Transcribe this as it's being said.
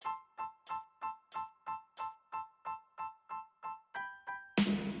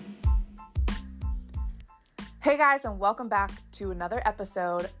Hey guys, and welcome back to another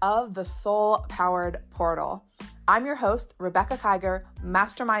episode of the Soul Powered Portal. I'm your host, Rebecca Kiger,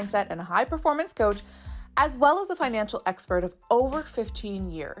 master mindset and high performance coach, as well as a financial expert of over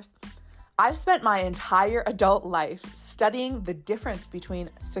 15 years. I've spent my entire adult life studying the difference between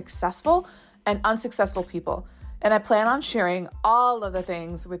successful and unsuccessful people, and I plan on sharing all of the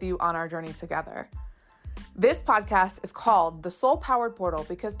things with you on our journey together. This podcast is called The Soul Powered Portal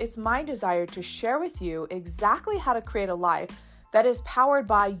because it's my desire to share with you exactly how to create a life that is powered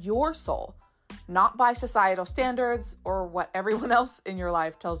by your soul, not by societal standards or what everyone else in your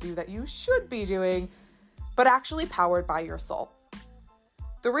life tells you that you should be doing, but actually powered by your soul.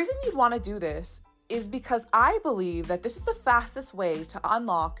 The reason you'd want to do this is because I believe that this is the fastest way to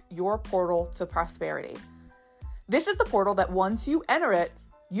unlock your portal to prosperity. This is the portal that once you enter it,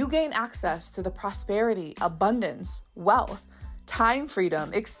 you gain access to the prosperity, abundance, wealth, time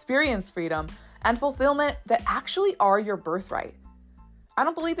freedom, experience freedom, and fulfillment that actually are your birthright. I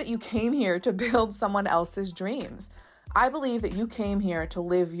don't believe that you came here to build someone else's dreams. I believe that you came here to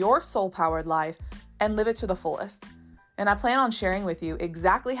live your soul-powered life and live it to the fullest. And I plan on sharing with you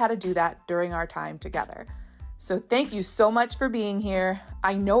exactly how to do that during our time together. So thank you so much for being here.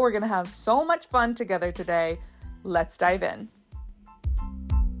 I know we're going to have so much fun together today. Let's dive in.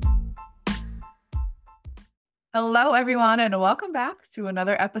 Hello, everyone, and welcome back to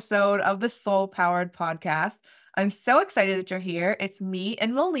another episode of the Soul Powered Podcast. I'm so excited that you're here. It's me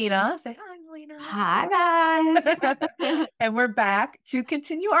and Melina. Say hi, Melina. Hi, guys. And we're back to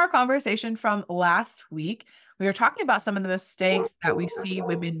continue our conversation from last week. We were talking about some of the mistakes that we see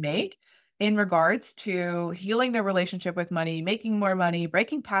women make in regards to healing their relationship with money, making more money,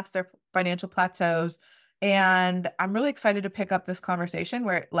 breaking past their financial plateaus. And I'm really excited to pick up this conversation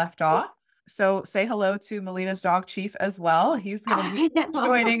where it left off. So say hello to Melina's dog, Chief, as well. He's going to be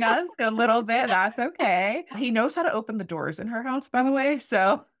joining us a little bit. That's okay. He knows how to open the doors in her house, by the way.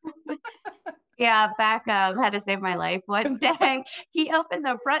 So Yeah, back up. Had to save my life one day. He opened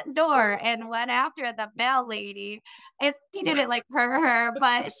the front door and went after the bell lady. And he didn't like hurt her,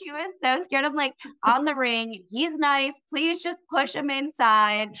 but she was so scared. I'm like, on the ring. He's nice. Please just push him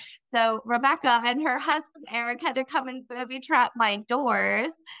inside. So Rebecca and her husband Eric had to come and booby trap my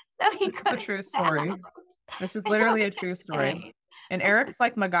doors. So he a true story. This is literally a true story. And Eric's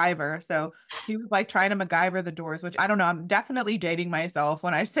like MacGyver. So he was like trying to MacGyver the doors, which I don't know. I'm definitely dating myself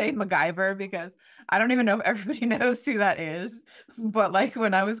when I say MacGyver because I don't even know if everybody knows who that is. But like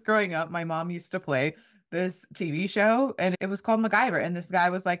when I was growing up, my mom used to play this TV show and it was called MacGyver. And this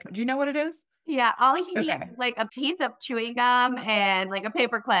guy was like, do you know what it is? Yeah, all he needs is like a piece of chewing gum and like a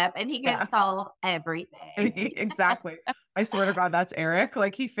paper clip, and he can solve everything. Exactly. I swear to God, that's Eric.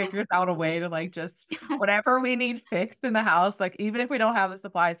 Like he figures out a way to like just whatever we need fixed in the house. Like even if we don't have the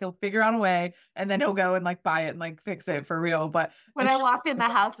supplies, he'll figure out a way and then he'll go and like buy it and like fix it for real. But when I walked in the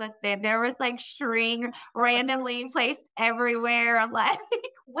house that day, there was like string randomly placed everywhere. Like,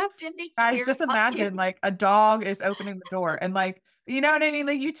 what did he guys, just imagine like a dog is opening the door and like, you know what I mean?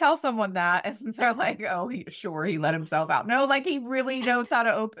 Like you tell someone that and they're like, oh, he let himself out. No, like he really knows how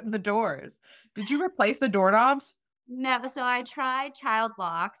to open the doors. Did you replace the doorknobs? No, so I tried child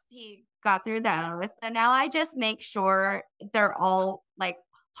locks. He got through those. So now I just make sure they're all like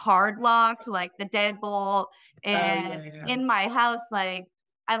hard locked, like the deadbolt. And in my house, like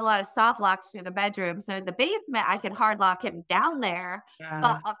I have a lot of soft locks through the bedroom. So in the basement, I can hard lock him down there.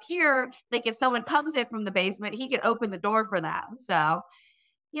 But up here, like if someone comes in from the basement, he can open the door for them. So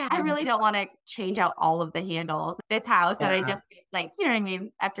yeah, I really don't want to change out all of the handles. This house that I just like, you know what I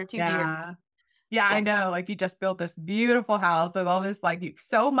mean? After 2 years. Yeah, I know. Like you just built this beautiful house with all this like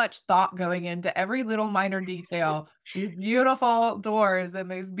so much thought going into every little minor detail. These beautiful doors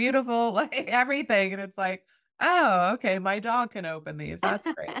and these beautiful like everything. And it's like, oh, okay, my dog can open these. That's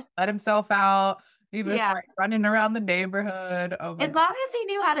great. Let himself out. He was like running around the neighborhood. Oh as long as he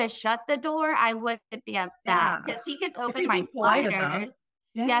knew how to shut the door, I wouldn't be upset because he can open my sliders.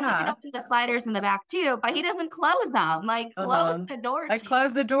 Yeah, he can open the sliders in the back too, but he doesn't close them. Like close the door. Like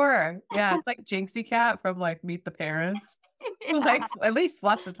close the door. Yeah, it's like Jinxie Cat from like Meet the Parents. Like at least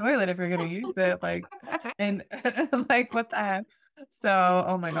flush the toilet if you're gonna use it. Like and like what the heck? So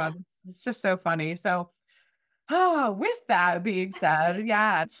oh my God, it's just so funny. So with that being said,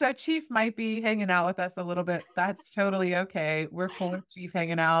 yeah. So Chief might be hanging out with us a little bit. That's totally okay. We're cool with Chief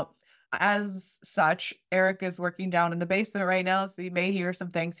hanging out. As such, Eric is working down in the basement right now, so you may hear some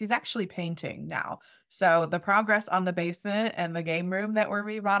things. He's actually painting now. So the progress on the basement and the game room that we're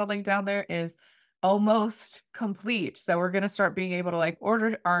remodeling down there is almost complete. So we're going to start being able to like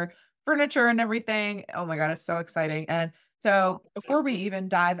order our furniture and everything. Oh my God, it's so exciting. And So before we even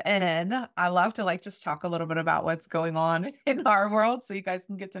dive in, I love to like just talk a little bit about what's going on in our world so you guys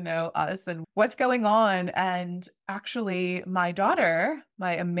can get to know us and what's going on. And actually, my daughter,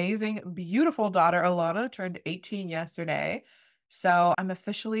 my amazing, beautiful daughter, Alana, turned 18 yesterday. So I'm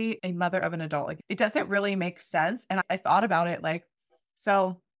officially a mother of an adult. Like it doesn't really make sense. And I thought about it like,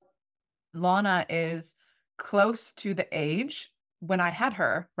 so Lana is close to the age when I had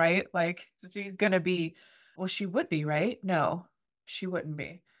her, right? Like she's going to be, well, she would be, right? No, she wouldn't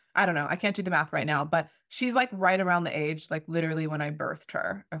be. I don't know. I can't do the math right now, but she's like right around the age, like literally when I birthed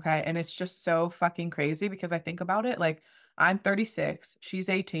her. Okay. And it's just so fucking crazy because I think about it. Like I'm 36, she's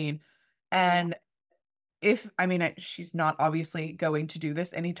 18. And if I mean she's not obviously going to do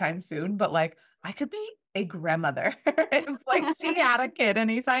this anytime soon, but like I could be a grandmother if like she had a kid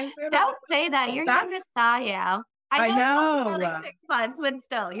anytime soon. Don't say that. You're younger than I am. I I know for know. like 6 months, but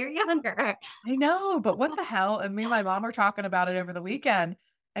still, you're younger. I know, but what the hell? And me and my mom were talking about it over the weekend,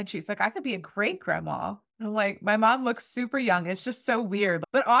 and she's like, I could be a great grandma. And I'm like, my mom looks super young. It's just so weird.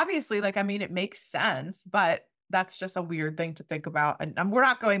 But obviously, like, I mean, it makes sense, but that's just a weird thing to think about. And we're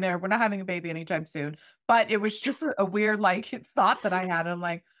not going there. We're not having a baby anytime soon. But it was just a weird, like, thought that I had. I'm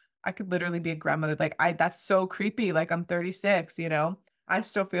like, I could literally be a grandmother. Like, that's so creepy. Like, I'm 36, you know? I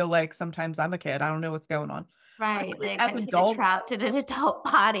still feel like sometimes I'm a kid. I don't know what's going on. Right. Like As I'm adult, trapped in an adult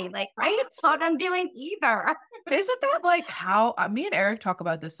body. Like, right? that's what I'm doing either. But isn't that like how me and Eric talk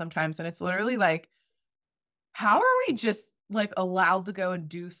about this sometimes? And it's literally like, how are we just like allowed to go and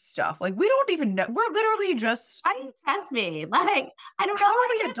do stuff? Like, we don't even know. We're literally just, Why do you trust me? Like, I don't know how how are to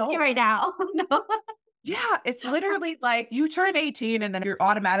we trust you adults? right now. No. Yeah, it's literally like you turn 18 and then you're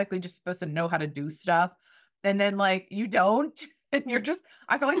automatically just supposed to know how to do stuff. And then like you don't. And you're just,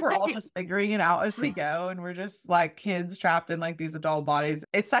 I feel like we're all just figuring it out as we go. And we're just like kids trapped in like these adult bodies.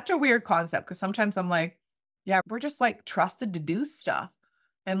 It's such a weird concept because sometimes I'm like, yeah, we're just like trusted to do stuff.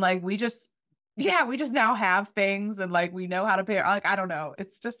 And like we just, yeah, we just now have things and like we know how to pay. Like, I don't know.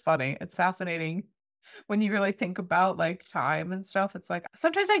 It's just funny. It's fascinating when you really think about like time and stuff. It's like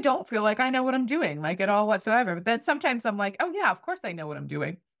sometimes I don't feel like I know what I'm doing, like at all whatsoever. But then sometimes I'm like, oh yeah, of course I know what I'm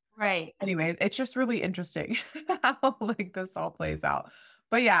doing. Right. Anyways, it's just really interesting how like this all plays out.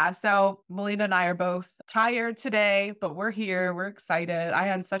 But yeah, so Melina and I are both tired today, but we're here. We're excited. I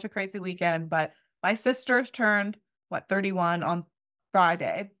had such a crazy weekend, but my sisters turned what 31 on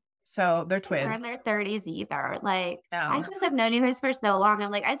Friday. So they're They're in twins. their 30s either. Like, I Yeah. just have known you guys for so long. I'm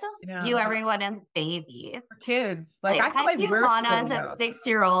like, I still You know, view everyone as babies. for kids. Like Like, I feel I like view we're Lana still as a young.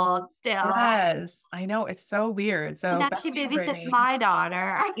 6-year-old still. Yes, I know it's so weird. And So now she Bethany and babysits Brittany, my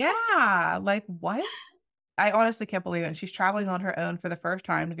daughter. yeah, like what? I honestly can't believe it. And she's traveling on her own for the first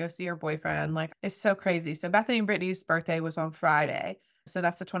time to go see her boyfriend. Like it's so crazy. So Bethany and Brittany's birthday was on Friday. So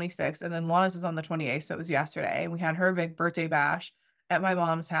that's the 26th. And then Lana's is on the 28th. So it was yesterday. And we had her big birthday bash at my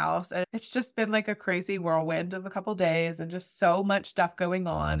mom's house. And it's just been like a crazy whirlwind of a couple days and just so much stuff going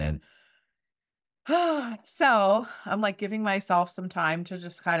on. And so I'm like giving myself some time to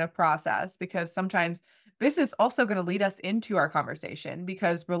just kind of process because sometimes this is also going to lead us into our conversation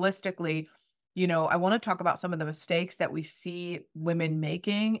because realistically, you know, I want to talk about some of the mistakes that we see women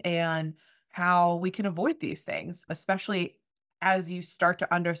making and how we can avoid these things, especially as you start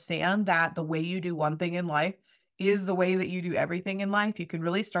to understand that the way you do one thing in life is the way that you do everything in life. You can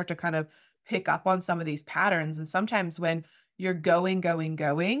really start to kind of pick up on some of these patterns. And sometimes when you're going,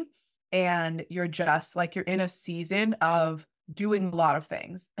 and you're just like you're in a season of doing a lot of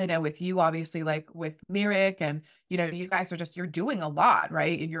things. I know with you, obviously, like with Mirik, and you know, you guys are just you're doing a lot,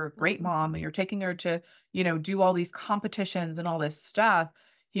 right? And you're a great mom, and you're taking her to, you know, do all these competitions and all this stuff.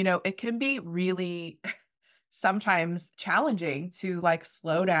 You know, it can be really sometimes challenging to like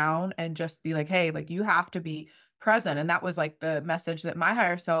slow down and just be like, hey, like you have to be present. And that was like the message that my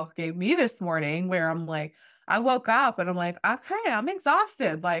higher self gave me this morning, where I'm like, I woke up and I'm like, okay, I'm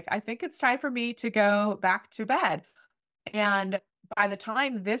exhausted. Like, I think it's time for me to go back to bed. And by the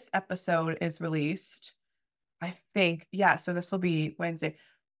time this episode is released, I think, yeah, so this will be Wednesday.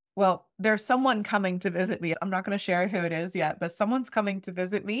 Well, there's someone coming to visit me. I'm not going to share who it is yet, but someone's coming to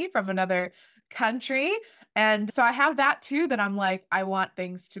visit me from another country. And so I have that too, that I'm like, I want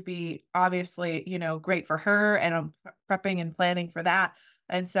things to be obviously, you know, great for her. And I'm prepping and planning for that.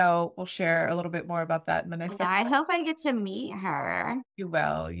 And so we'll share a little bit more about that in the next Yeah, I episode. hope I get to meet her. You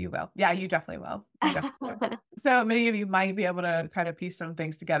will. You will. Yeah, you definitely will. You definitely will. So many of you might be able to kind of piece some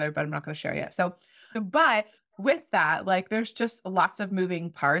things together, but I'm not going to share yet. So, but with that, like there's just lots of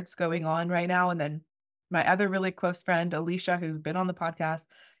moving parts going on right now. And then my other really close friend, Alicia, who's been on the podcast,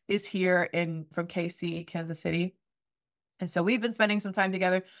 is here from KC, Kansas City. And so we've been spending some time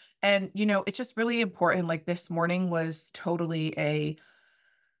together. And, it's just really important. Like this morning was totally a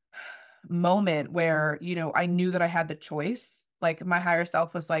moment where, I knew that I had the choice. Like my higher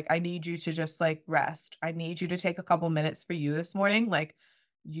self was like, I need you to just like rest. I need you to take a couple minutes for you this morning. Like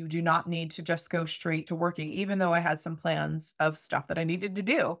you do not need to just go straight to working, even though I had some plans of stuff that I needed to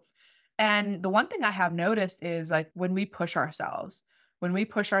do. And the one thing I have noticed is like when we push ourselves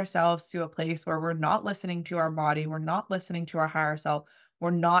to a place where we're not listening to our body, we're not listening to our higher self, we're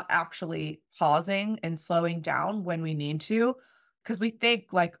not actually pausing and slowing down when we need to. Because we think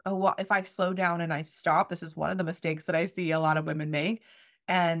like, oh, well, if I slow down and I stop, this is one of the mistakes that I see a lot of women make.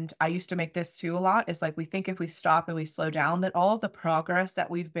 And I used to make this too a lot. Is like we think if we stop and we slow down, that all of the progress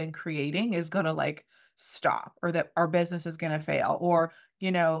that we've been creating is gonna like stop, or that our business is gonna fail, or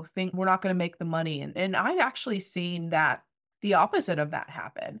think we're not gonna make the money. And I've actually seen that the opposite of that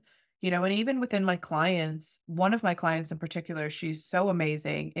happen. And even within my clients, one of my clients in particular, she's so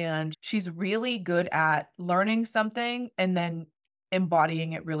amazing and she's really good at learning something and then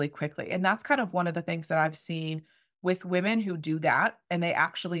embodying it really quickly. And that's kind of one of the things that I've seen with women who do that. And they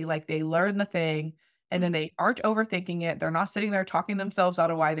actually like they learn the thing and then they aren't overthinking it. They're not sitting there talking themselves out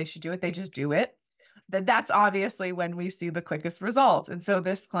of why they should do it. They just do it. That's obviously when we see the quickest results. And so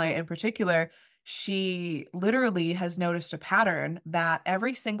this client in particular, she literally has noticed a pattern that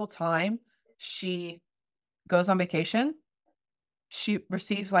every single time she goes on vacation, she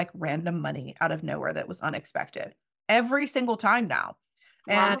receives like random money out of nowhere that was unexpected every single time now.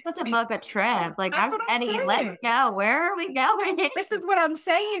 Well, I'm And about to book a trip. Like, that's I'm what I'm ready. Let's saying. go. Where are we going? This is what I'm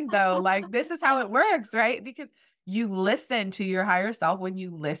saying though. Like, this is how it works, right? Because you listen to your higher self. When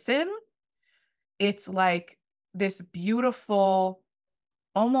you listen, it's like this beautiful,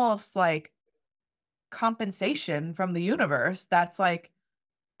 almost like compensation from the universe that's like,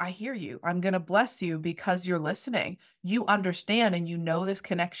 I hear you. I'm going to bless you because you're listening. You understand and you know this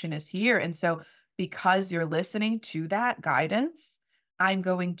connection is here. And so, because you're listening to that guidance, I'm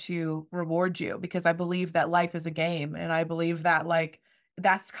going to reward you because I believe that life is a game. And I believe that, like,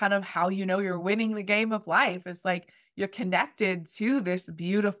 that's kind of how you're winning the game of life. It's like you're connected to this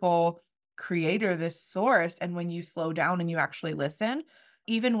beautiful creator, this source. And when you slow down and you actually listen,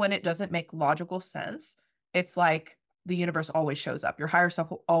 even when it doesn't make logical sense, it's like, the universe always shows up. Your higher self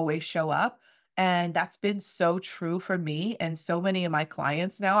will always show up. And that's been so true for me and so many of my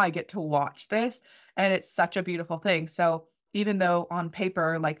clients now. I get to watch this and it's such a beautiful thing. So even though on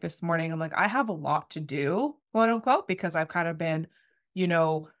paper, like this morning, I'm like, I have a lot to do, quote unquote, because I've kind of been, you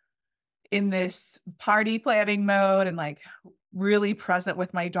know, in this party planning mode and like really present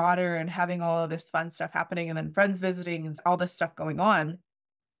with my daughter and having all of this fun stuff happening and then friends visiting and all this stuff going on.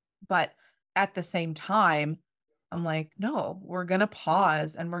 But at the same time, I'm like, no, we're going to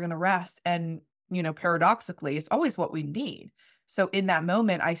pause and we're going to rest. And, paradoxically, it's always what we need. So in that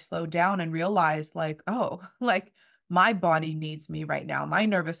moment, I slowed down and realized, like, oh, like my body needs me right now. My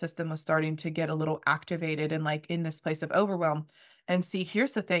nervous system was starting to get a little activated and like in this place of overwhelm. And see,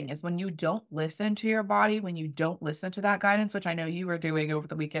 here's the thing is when you don't listen to your body, when you don't listen to that guidance, which I know you were doing over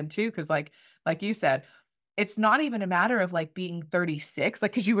the weekend too, because like you said, it's not even a matter of, like, being 36,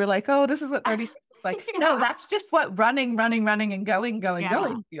 like, because you were like, "Oh, this is what 36 is like." No, Yeah. that's just what running, and Yeah.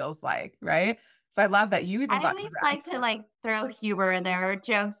 going feels like, right? So I love that you even I got to always like rest. to like throw humor in there or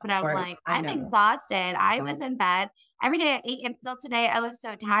jokes, but Of I'm course, like, I I'm know. exhausted. I was in bed every day at 8 and still today I was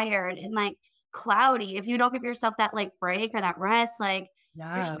so tired and like cloudy. If you don't give yourself that like break or that rest, like you're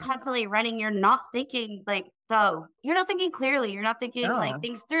just Yeah. constantly running. You're not thinking like though. You're not thinking clearly. You're not thinking like No,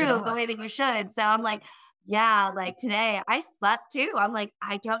 things you're through the not. way that you should. So I'm like, yeah, like today I slept too. I'm like,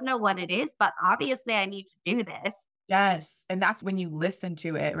 I don't know what it is, but obviously I need to do this. Yes, and that's when you listen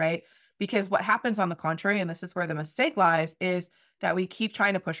to it, right? Because what happens on the contrary, and this is where the mistake lies, is that we keep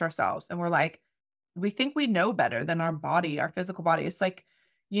trying to push ourselves and we're like, we think we know better than our body, our physical body. It's like,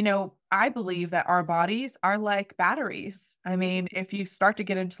 I believe that our bodies are like batteries. I mean, if you start to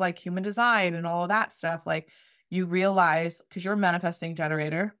get into like human design and all of that stuff, like you realize because you're a manifesting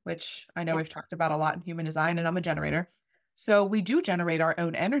generator, which I know Yeah. we've talked about a lot in human design, and I'm a generator. So we do generate our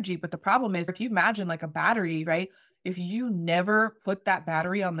own energy. But the problem is, if you imagine like a battery, right? If you never put that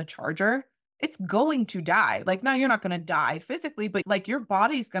battery on the charger, it's going to die. Like, now you're not going to die physically, but like your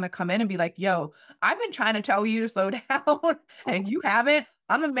body's going to come in and be like, yo, I've been trying to tell you to slow down and you haven't.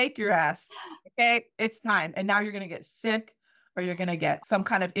 I'm going to make your ass. Okay. It's time. And now you're going to get sick or you're going to get some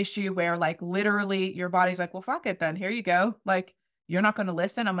kind of issue where like literally your body's like, well, fuck it then. Here you go. Like, you're not going to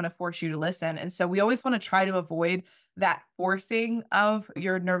listen. I'm going to force you to listen. And so we always want to try to avoid that forcing of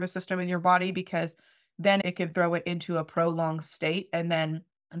your nervous system and your body because then it can throw it into a prolonged state. And then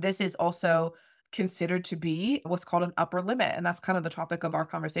this is also considered to be what's called an upper limit. And that's kind of the topic of our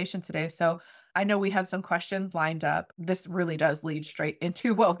conversation today. So I know we had some questions lined up. This really does lead straight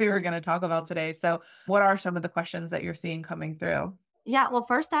into what we were going to talk about today. So what are some of the questions that you're seeing coming through? Yeah, well,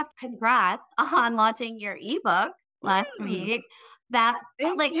 first off, congrats on launching your ebook last Mm, week. That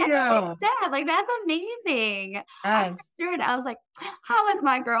thank like that's a big you. step. Like that's amazing. I went Yes. through it. I was like, how is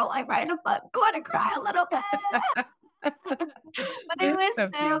my girl like writing a book? Going to cry a little bit. But it It's was so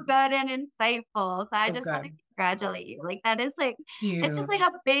so cute. good and insightful. So I So just want to good. congratulate you. Like that is like it's just Cute. like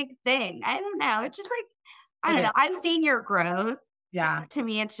a big thing. I don't know. It's just like I It don't know. is. I've seen your growth. Yeah. To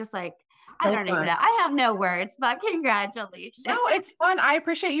me, it's just like I So don't even fun. know. I have no words, but No, congratulations. it's fun. I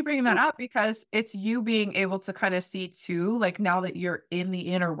appreciate you bringing that up because it's you being able to kind of see too, like now that you're in the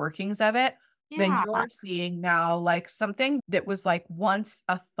inner workings of it, then Yeah. you're seeing now like something that was like once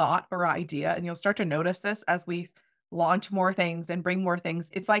a thought or idea. And you'll start to notice this as we launch more things and bring more things.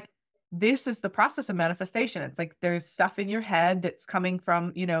 It's like this is the process of manifestation. It's like there's stuff in your head that's coming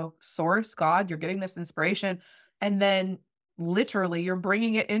from, source, God, you're getting this inspiration. And then literally you're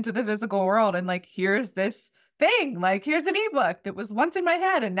bringing it into the physical world. And like, here's this thing. Like, here's an ebook that was once in my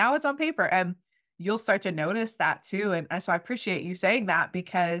head and now it's on paper. And you'll start to notice that too. And so I appreciate you saying that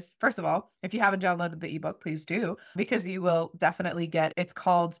because, first of all, if you haven't downloaded the ebook, please do, because you will definitely get it's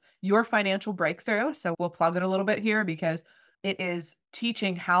called Your Financial Breakthrough. So we'll plug it a little bit here because it is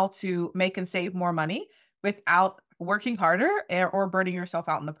teaching how to make and save more money without working harder or burning yourself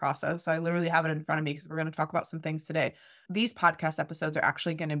out in the process. So I literally have it in front of me because we're going to talk about some things today. These podcast episodes are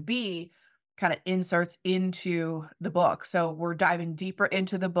actually going to be kind of inserts into the book. So we're diving deeper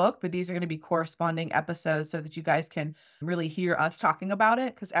into the book, but these are going to be corresponding episodes so that you guys can really hear us talking about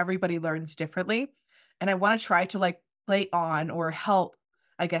it because everybody learns differently. And I want to try to like play on or help,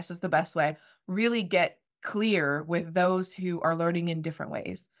 I guess is the best way, really get clear with those who are learning in different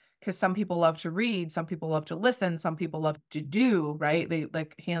ways. Because some people love to read, some people love to listen, some people love to do, right? They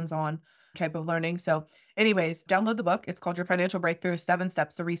like hands-on type of learning. So anyways, download the book. It's called Your Financial Breakthrough: 7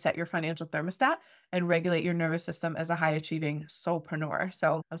 Steps to Reset Your Financial Thermostat and Regulate Your Nervous System as a High Achieving Soulpreneur.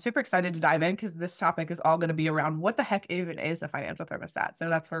 So I'm super excited to dive in because this topic is all going to be around what the heck even is a financial thermostat. So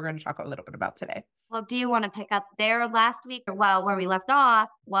that's what we're going to talk a little bit about today. Well, do you want to pick up there last week? Well, where we left off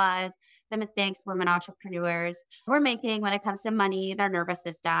was the mistakes women entrepreneurs were making when it comes to money, their nervous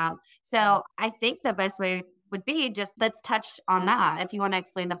system. So I think the best way would be just let's touch on that if you want to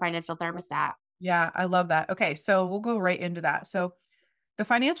explain the financial thermostat. Yeah, I love that. Okay, so we'll go right into that. So the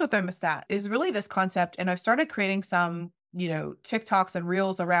financial thermostat is really this concept, and I started creating some, TikToks and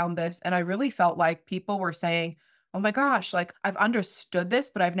reels around this, and I really felt like people were saying, "Oh my gosh, like I've understood this,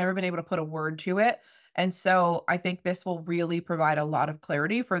 but I've never been able to put a word to it." And so I think this will really provide a lot of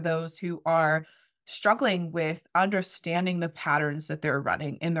clarity for those who are struggling with understanding the patterns that they're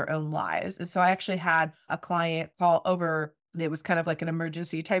running in their own lives. And so I actually had a client call over. It was kind of like an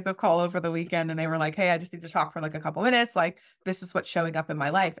emergency type of call over the weekend. And they were like, "Hey, I just need to talk for like a couple minutes. Like, this is what's showing up in my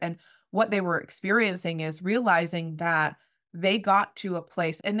life." And what they were experiencing is realizing that they got to a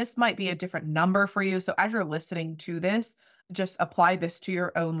place, and this might be a different number for you. So as you're listening to this, just apply this to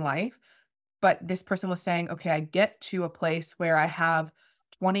your own life. But this person was saying, okay, I get to a place where I have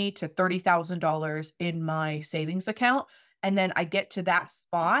 20 to $30,000 in my savings account. And then I get to that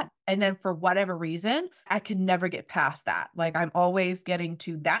spot. And then for whatever reason, I can never get past that. Like I'm always getting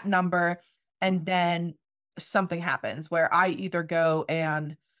to that number. And then something happens where I either go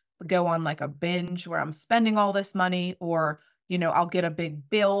on like a binge where I'm spending all this money, or, I'll get a big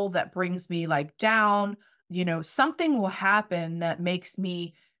bill that brings me like down. Something will happen that makes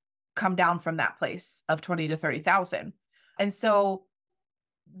me come down from that place of 20 to 30,000. And so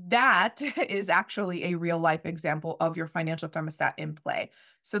that is actually a real life example of your financial thermostat in play.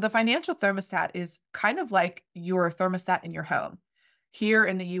 So the financial thermostat is kind of like your thermostat in your home. Here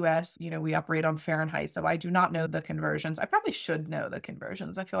in the US, we operate on Fahrenheit, so I do not know the conversions. I probably should know the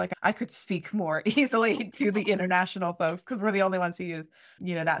conversions. I feel like I could speak more easily to the international folks because we're the only ones who use,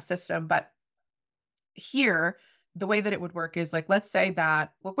 that system. But here, the way that it would work is like, let's say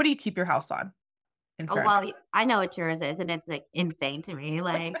that, what do you keep your house on in Oh, Fahrenheit? well, I know what yours is, and it's like insane to me.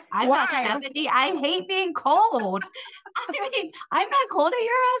 Like I'm at Why? 70. I hate being cold. I mean, I'm not cold at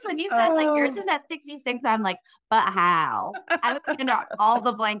your house. When you said like yours Oh, is at 66, I'm like, but how? I'm under all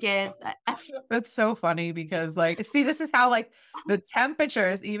the blankets. that's so funny because like, see, this is how like the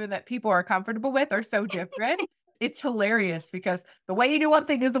temperatures even that people are comfortable with are so different. It's hilarious because the way you do one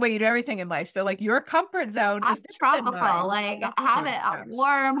thing is the way you do everything in life. So like your comfort zone I'm is different than tropical. mine. Like Oh have my it gosh.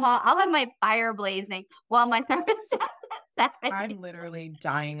 warm, hot. I'll have my fire blazing while my thermostat's at 70. I'm literally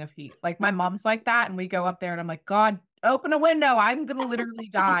dying of heat. Like my mom's like that. And we go up there and I'm like, God, open a window. I'm going to literally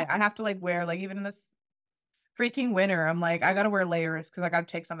die. I have to like wear like even in this freaking winter. I'm like, I got to wear layers because I got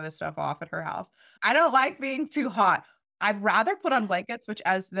to take some of this stuff off at her house. I don't like being too hot. I'd rather put on blankets, which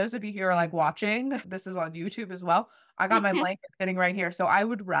as those of you who are like watching, this is on YouTube as well. I got my blanket sitting right here. So I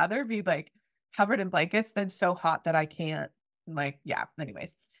would rather be like covered in blankets than so hot that I can't like, yeah,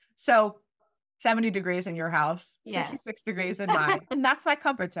 anyways. So 70 degrees in your house, Yes. 66 degrees in mine. And that's my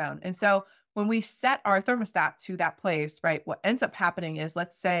comfort zone. And so when we set our thermostat to that place, right, what ends up happening is,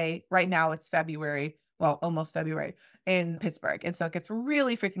 let's say right now it's February, well, almost February in Pittsburgh. And so it gets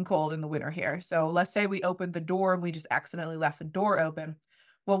really freaking cold in the winter here. So let's say we opened the door and we just accidentally left the door open.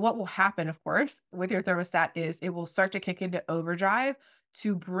 Well, what will happen, of course, with your thermostat is it will start to kick into overdrive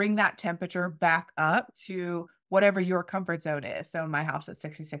to bring that temperature back up to whatever your comfort zone is. So in my house, it's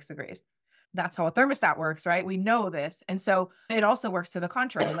 66 degrees. That's how a thermostat works, right? We know this. And so it also works to the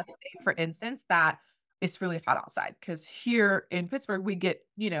contrary. Let's say, for instance, that it's really hot outside because here in Pittsburgh, we get,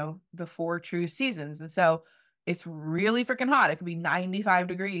 the 4 true seasons. And so it's really freaking hot. It could be 95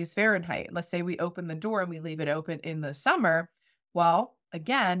 degrees Fahrenheit. Let's say we open the door and we leave it open in the summer. Well,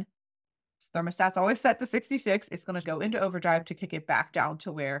 again, thermostat's always set to 66. It's going to go into overdrive to kick it back down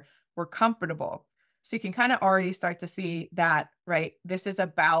to where we're comfortable. So you can kind of already start to see that, right? This is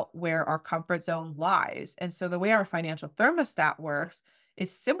about where our comfort zone lies. And so the way our financial thermostat works,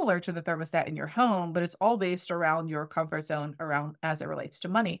 it's similar to the thermostat in your home, but it's all based around your comfort zone around as it relates to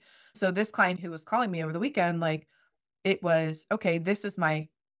money. So this client who was calling me over the weekend, like it was, okay, this is my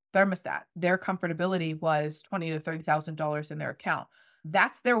thermostat. Their comfortability was $20,000 to $30,000 in their account.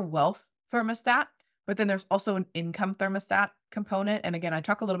 That's their wealth thermostat. But then there's also an income thermostat component. And again, I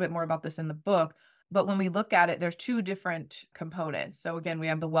talk a little bit more about this in the book. But when we look at it, there's 2 different components. So again, we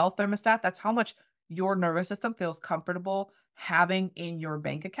have the wealth thermostat. That's how much your nervous system feels comfortable having in your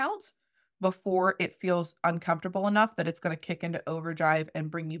bank account before it feels uncomfortable enough that it's going to kick into overdrive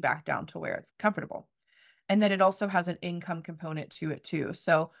and bring you back down to where it's comfortable. And then it also has an income component to it too.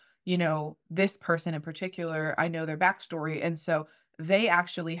 So, this person in particular, I know their backstory. And so they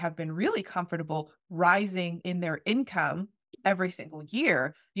actually have been really comfortable rising in their income every single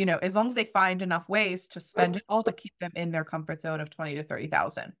year, as long as they find enough ways to spend it all to keep them in their comfort zone of 20 to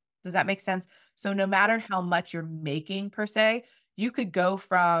 30,000. Does that make sense? So no matter how much you're making per se, you could go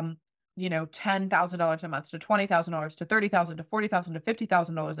from, $10,000 a month to $20,000 to $30,000 to $40,000 to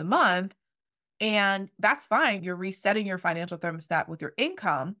 $50,000 a month. And that's fine. You're resetting your financial thermostat with your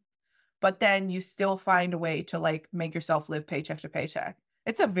income, but then you still find a way to like make yourself live paycheck to paycheck.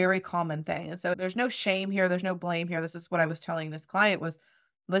 It's a very common thing. And so there's no shame here. There's no blame here. This is what I was telling this client was,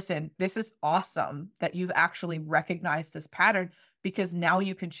 listen, this is awesome that you've actually recognized this pattern because now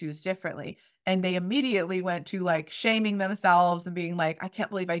you can choose differently. And they immediately went to like shaming themselves and being like, I can't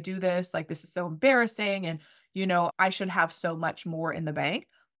believe I do this. Like, this is so embarrassing. And, I should have so much more in the bank.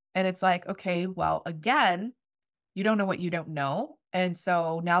 And it's like, okay, well, again, you don't know what you don't know. And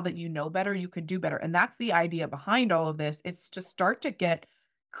so now that you know better, you could do better. And that's the idea behind all of this. It's to start to get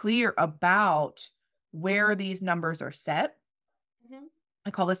clear about where these numbers are set. Mhm.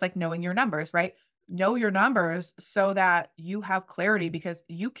 I call this like knowing your numbers, right? Know your numbers so that you have clarity because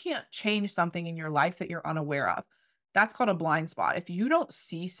you can't change something in your life that you're unaware of. That's called a blind spot. If you don't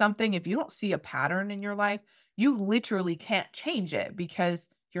see something, if you don't see a pattern in your life, you literally can't change it because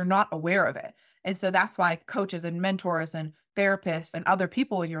you're not aware of it. And so that's why coaches and mentors and therapists and other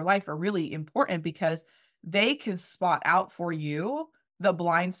people in your life are really important because they can spot out for you the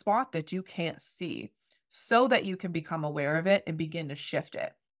blind spot that you can't see so that you can become aware of it and begin to shift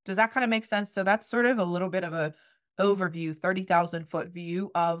it. Does that kind of make sense? So that's sort of a little bit of a overview, 30,000-foot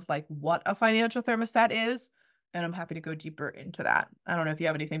view of like what a financial thermostat is. And I'm happy to go deeper into that. I don't know if you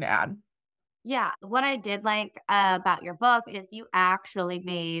have anything to add. Yeah, what I did like about your book is you actually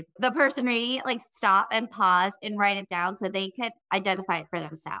made the person reading it like stop and pause and write it down so they could identify it for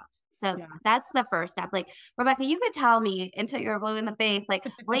themselves. So Yeah. that's the first step. Like, Rebecca, you could tell me until you're blue in the face, like,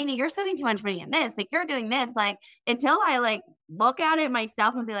 Lainey, you're spending too much money in this, like, you're doing this, like, until I like look at it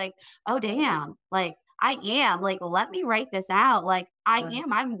myself and be like, oh, damn, like, I am like, let me write this out. Like,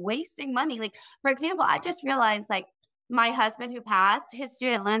 I'm wasting money. Like, for example, I just realized like my husband who passed, his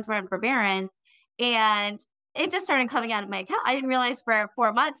student loans were in forbearance and it just started coming out of my account. I didn't realize for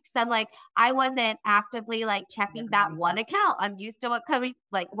 4 months because I'm like, I wasn't actively like checking that one account. I'm used to what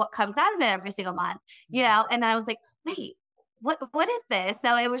comes out of it every single month, And then I was like, wait, what is this?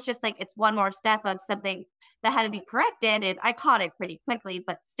 So it was just like it's one more step of something that had to be corrected. And I caught it pretty quickly,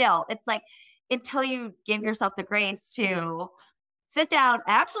 but still, it's like until you give yourself the grace to sit down,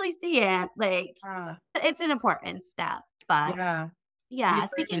 actually see it, like Uh, it's an important step. But yeah. yeah, The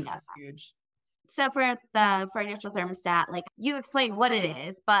speaking awareness of is huge. So for the financial thermostat, like you explain what it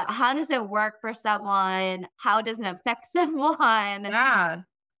is, but how does it work for someone? How does it affect someone? Yeah.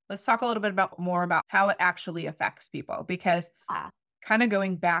 Let's talk a little bit about more about how it actually affects people because Ah, kind of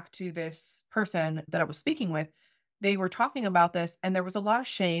going back to this person that I was speaking with, they were talking about this and there was a lot of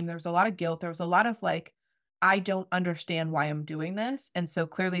shame, there was a lot of guilt, there was a lot of like, I don't understand why I'm doing this. And so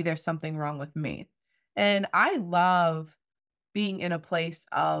clearly there's something wrong with me. And I love being in a place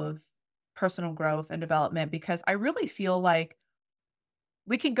of personal growth and development because I really feel like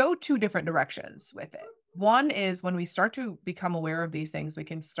we can go two different directions with it. One is when we start to become aware of these things, we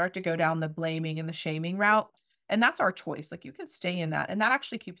can start to go down the blaming and the shaming route. And that's our choice. Like you can stay in that. And that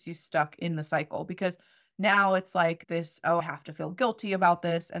actually keeps you stuck in the cycle because now it's like this, oh, I have to feel guilty about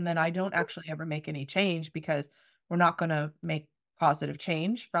this. And then I don't actually ever make any change because we're not going to make positive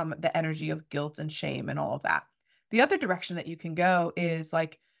change from the energy of guilt and shame and all of that. The other direction that you can go is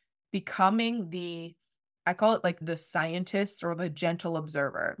like becoming the I call it like the scientist or the gentle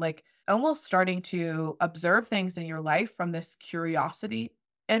observer, like almost starting to observe things in your life from this curiosity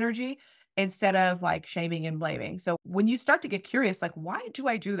energy instead of like shaming and blaming. So when you start to get curious, like, why do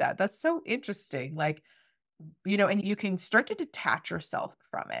I do that? That's so interesting. Like, and you can start to detach yourself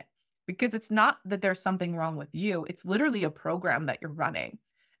from it because it's not that there's something wrong with you. It's literally a program that you're running.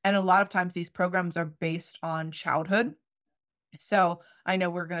 And a lot of times these programs are based on childhood, so I know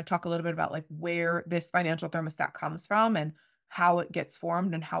we're going to talk a little bit about like where this financial thermostat comes from and how it gets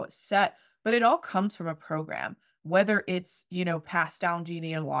formed and how it's set, but it all comes from a program, whether it's, passed down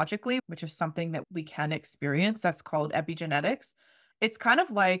genealogically, which is something that we can experience. That's called epigenetics. It's kind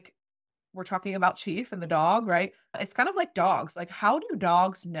of like we're talking about Chief and the dog, right? It's kind of like dogs. Like, how do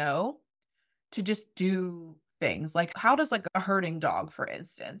dogs know to just do things? Like, how does like a herding dog, for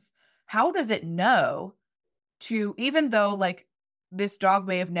instance, how does it know? To even though, like, this dog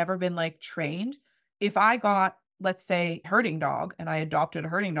may have never been, like, trained, if I got, let's say, herding dog and I adopted a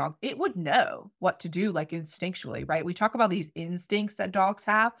herding dog, it would know what to do, like, instinctually, right? We talk about these instincts that dogs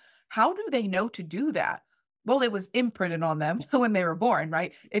have. How do they know to do that? Well, it was imprinted on them when they were born,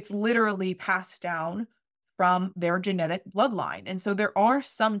 right? It's literally passed down from their genetic bloodline, and so there are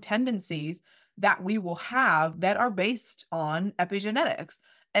some tendencies that we will have that are based on epigenetics.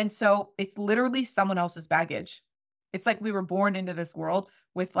 And so it's literally someone else's baggage. It's like we were born into this world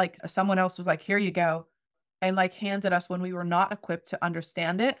with like someone else was like, here you go. And like handed us when we were not equipped to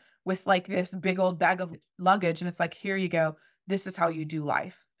understand it with like this big old bag of luggage. And it's like, here you go. This is how you do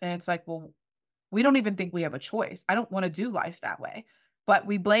life. And it's like, well, we don't even think we have a choice. I don't want to do life that way. But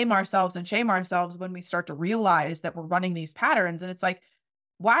we blame ourselves and shame ourselves when we start to realize that we're running these patterns. And it's like,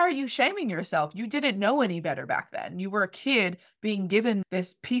 why are you shaming yourself? You didn't know any better back then. You were a kid being given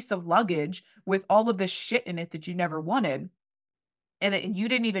this piece of luggage with all of this shit in it that you never wanted. And you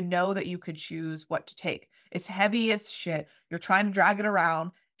didn't even know that you could choose what to take. It's heavy as shit. You're trying to drag it around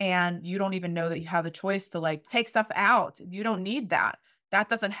and you don't even know that you have the choice to like take stuff out. You don't need that. That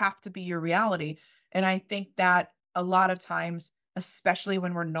doesn't have to be your reality. And I think that a lot of times, especially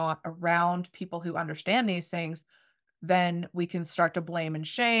when we're not around people who understand these things, then we can start to blame and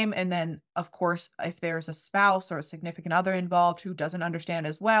shame. And then, of course, if there's a spouse or a significant other involved who doesn't understand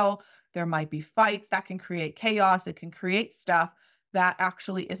as well, there might be fights that can create chaos. It can create stuff that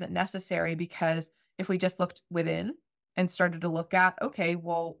actually isn't necessary because if we just looked within and started to look at, okay,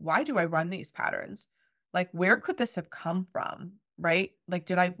 well, why do I run these patterns? Like, where could this have come from? Right? Like,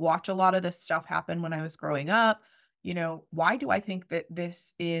 did I watch a lot of this stuff happen when I was growing up? Why do I think that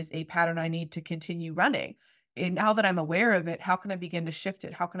this is a pattern I need to continue running? And now that I'm aware of it, how can I begin to shift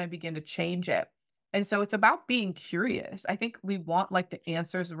it? How can I begin to change it? And so it's about being curious. I think we want like the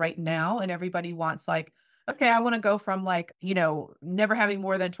answers right now, and everybody wants like, okay, I want to go from like, never having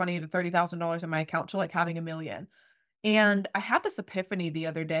more than 20 to $30,000 in my account to like having a million. And I had this epiphany the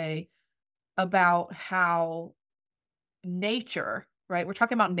other day about how nature, right? We're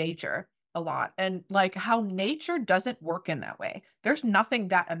talking about nature a lot and like how nature doesn't work in that way. There's nothing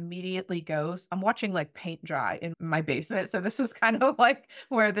that immediately goes. I'm watching like paint dry in my basement. So this is kind of like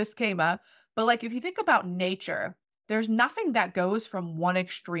where this came up. But like if you think about nature, there's nothing that goes from one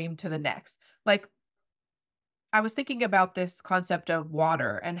extreme to the next. Like I was thinking about this concept of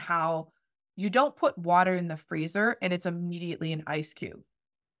water and how you don't put water in the freezer and it's immediately an ice cube.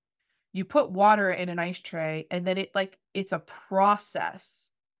 You put water in an ice tray and then it's a process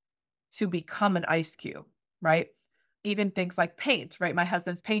to become an ice cube, right? Even things like paint, right? My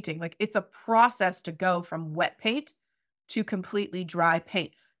husband's painting, like it's a process to go from wet paint to completely dry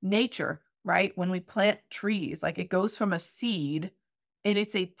paint. Nature, right? When we plant trees, like it goes from a seed and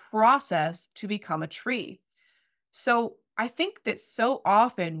it's a process to become a tree. So I think that so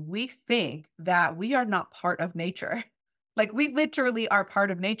often we think that we are not part of nature. Like we literally are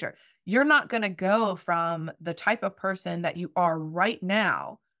part of nature. You're not going to go from the type of person that you are right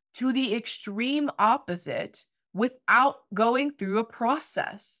now to the extreme opposite without going through a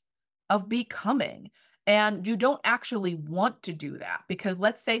process of becoming. And you don't actually want to do that because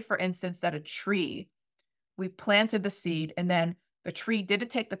let's say, for instance, that a tree, we planted the seed and then the tree didn't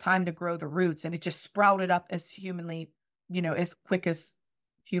take the time to grow the roots and it just sprouted up as humanly, as quick as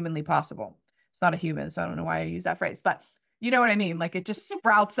humanly possible. It's not a human, so I don't know why I use that phrase, but you know what I mean? Like it just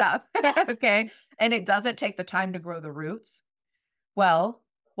sprouts up. Okay. And it doesn't take the time to grow the roots. Well,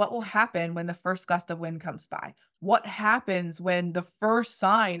 what will happen when the first gust of wind comes by? What happens when the first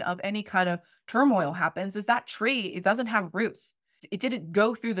sign of any kind of turmoil happens is that tree, it doesn't have roots. It didn't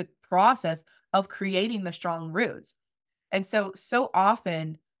go through the process of creating the strong roots. And so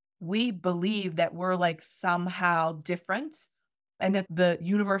often we believe that we're like somehow different and that the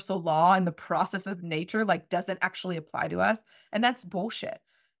universal law and the process of nature like doesn't actually apply to us. And that's bullshit.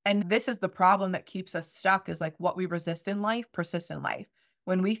 And this is the problem that keeps us stuck is like what we resist in life persists in life.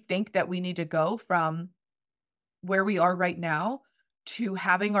 When we think that we need to go from where we are right now to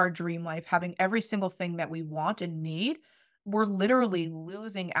having our dream life, having every single thing that we want and need, we're literally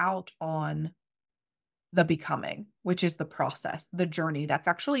losing out on the becoming, which is the process, the journey. That's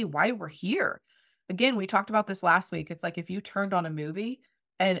actually why we're here. Again, we talked about this last week. It's like if you turned on a movie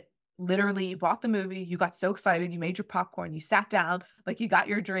and literally you bought the movie, you got so excited, you made your popcorn, you sat down, like you got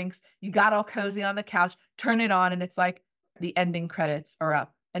your drinks, you got all cozy on the couch, turn it on, and it's like the ending credits are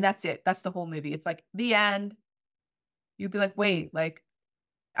up. And that's it. That's the whole movie. It's like the end. You'd be like, wait, like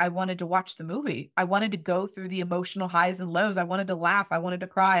I wanted to watch the movie. I wanted to go through the emotional highs and lows. I wanted to laugh. I wanted to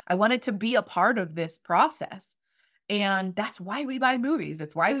cry. I wanted to be a part of this process. And that's why we buy movies.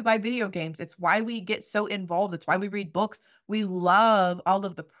 It's why we buy video games. It's why we get so involved. It's why we read books. We love all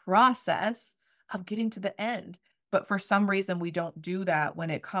of the process of getting to the end. But for some reason, we don't do that when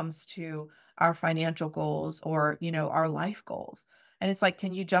it comes to our financial goals or, our life goals. And it's like,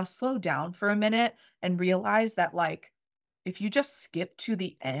 can you just slow down for a minute and realize that, like, if you just skip to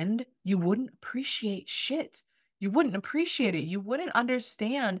the end, you wouldn't appreciate shit. You wouldn't appreciate it. You wouldn't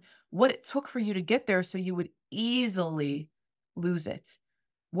understand what it took for you to get there. So you would easily lose it.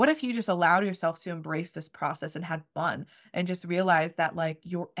 What if you just allowed yourself to embrace this process and had fun and just realize that like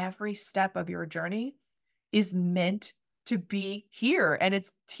your every step of your journey is meant to be here and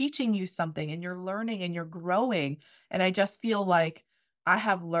it's teaching you something and you're learning and you're growing. And I just feel like I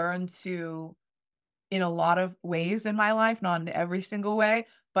have learned to in a lot of ways in my life, not in every single way,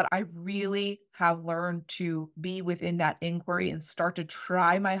 but I really have learned to be within that inquiry and start to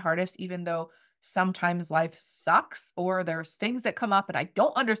try my hardest, even though sometimes life sucks or there's things that come up and I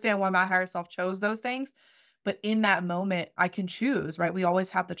don't understand why my higher self chose those things. But in that moment, I can choose, right? We always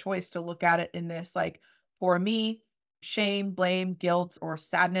have the choice to look at it in this like, for me, shame, blame, guilt, or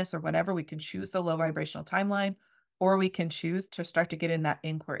sadness, or whatever. We can choose the low vibrational timeline, or we can choose to start to get in that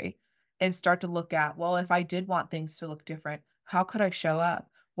inquiry and start to look at, well, if I did want things to look different, how could I show up?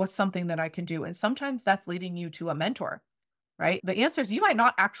 What's something that I can do? And sometimes that's leading you to a mentor, right? The answers you might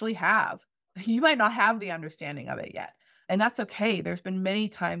not actually have. You might not have the understanding of it yet. And that's okay. There's been many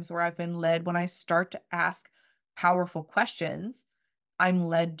times where I've been led when I start to ask powerful questions, I'm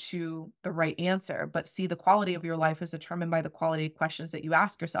led to the right answer. But see, the quality of your life is determined by the quality of questions that you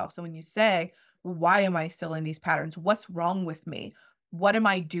ask yourself. So when you say, well, why am I still in these patterns? What's wrong with me? What am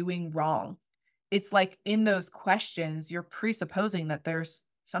I doing wrong? It's like in those questions, you're presupposing that there's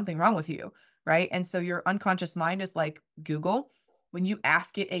something wrong with you, right? And so your unconscious mind is like Google. When you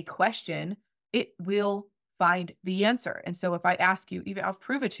ask it a question, it will find the answer. And so if I ask you, even I'll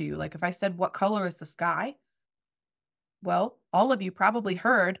prove it to you. Like if I said, what color is the sky? Well, all of you probably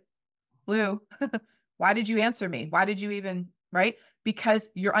heard blue. Why did you answer me? Why did you even, right? Because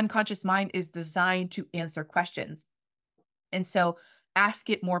your unconscious mind is designed to answer questions. And so ask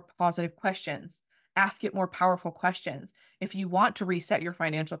it more positive questions, ask it more powerful questions. If you want to reset your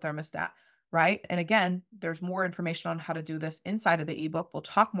financial thermostat, right? And again, there's more information on how to do this inside of the ebook. We'll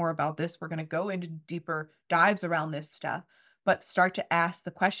talk more about this. We're going to go into deeper dives around this stuff, but start to ask the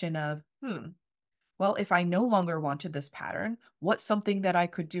question of, well, if I no longer wanted this pattern, what's something that I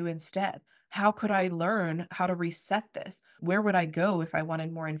could do instead? How could I learn how to reset this? Where would I go if I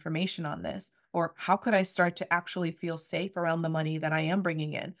wanted more information on this? Or how could I start to actually feel safe around the money that I am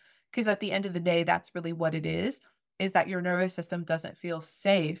bringing in? Because at the end of the day, that's really what it is that your nervous system doesn't feel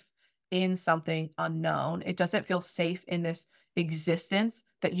safe in something unknown. It doesn't feel safe in this existence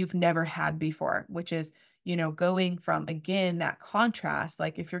that you've never had before, which is going from, again, that contrast,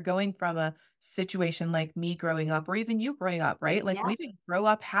 like if you're going from a situation like me growing up or even you growing up, right? Like Yeah. we didn't grow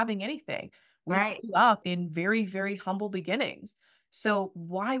up having anything. We Right. grew up in very, very humble beginnings. So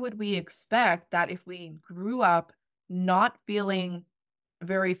why would we expect that if we grew up not feeling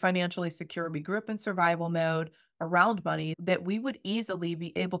very financially secure, we grew up in survival mode around money, that we would easily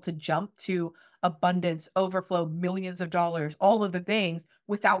be able to jump to abundance, overflow, millions of dollars, all of the things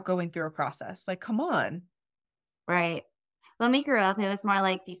without going through a process? Like, come on. Right. When we grew up, it was more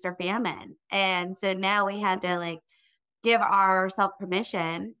like feast or famine. And so now we had to like give ourselves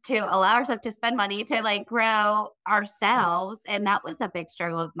permission to allow ourselves to spend money to like grow ourselves. And that was a big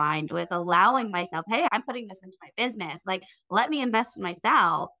struggle of mine with allowing myself, hey, I'm putting this into my business. Like, let me invest in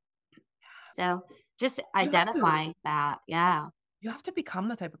myself. So just You have to identifying that. Yeah. you have to become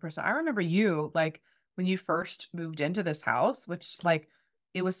the type of person. I remember you, like, when you first moved into this house, which, like,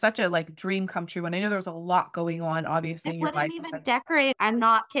 it was such a, like, dream come true, and I know there was a lot going on, obviously, It in your wouldn't life, even but decorate. I'm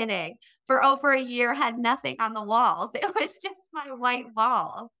not kidding. For over a year, had nothing on the walls. It was just my white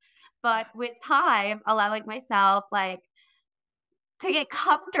walls. But with time, allowing myself like to get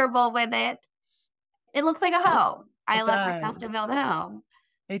comfortable with it, it looks like a home. I it allowed myself does. to build a home.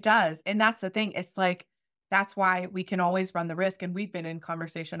 It does, and that's the thing, it's like, that's why we can always run the risk, and we've been in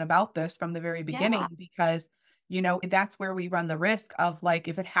conversation about this from the very Yeah. beginning because, that's where we run the risk of, like,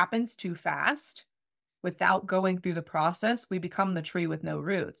 if it happens too fast, without going through the process, we become the tree with no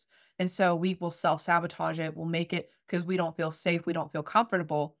roots. And so we will self-sabotage it, we'll make it because we don't feel safe, we don't feel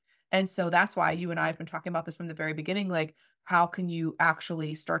comfortable. And so that's why you and I have been talking about this from the very beginning, like, how can you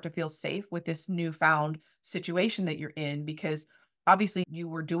actually start to feel safe with this newfound situation that you're in? Because obviously you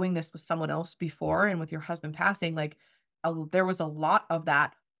were doing this with someone else before, and with your husband passing, like, there was a lot of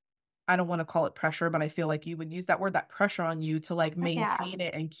that. I don't want to call it pressure, but I feel like you would use that word, that pressure on you to like Yeah. maintain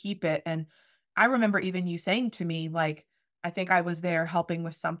it and keep it. And I remember even you saying to me, like, I think I was there helping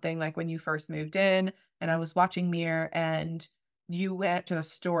with something like when you first moved in and I was watching Mir, and you went to the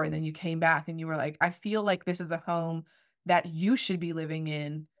store and then you came back and you were like, I feel like this is a home that you should be living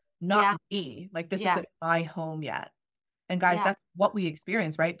in, not Yeah. me. Like, this Yeah. isn't my home yet. And guys, Yeah. that's what we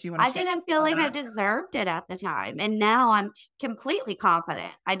experience, right? Do you want to I share didn't feel on like I that? deserved it at the time. And now I'm completely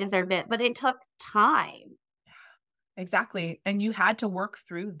confident I deserved it, but it took time. Exactly, and you had to work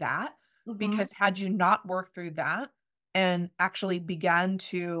through that, Hmm. because had you not worked through that and actually began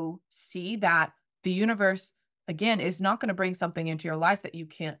to see that the universe, again, is not gonna bring something into your life that you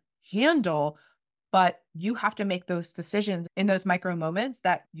can't handle, but you have to make those decisions in those micro moments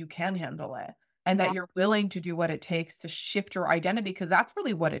that you can handle it, and that Yeah. you're willing to do what it takes to shift your identity, because that's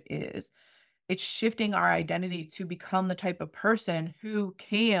really what it is. It's shifting our identity to become the type of person who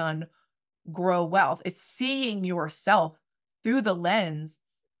can grow wealth. It's seeing yourself through the lens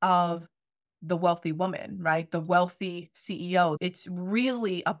of the wealthy woman, right? The wealthy CEO. It's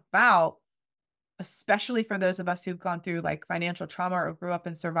really about, especially for those of us who've gone through like financial trauma or grew up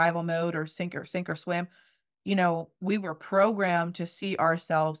in survival mode or sink or swim, we were programmed to see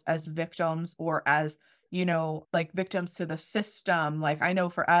ourselves as victims or as, like victims to the system. Like I know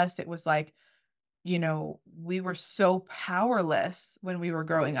for us, it was like, we were so powerless when we were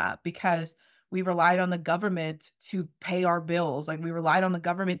growing up because we relied on the government to pay our bills. Like we relied on the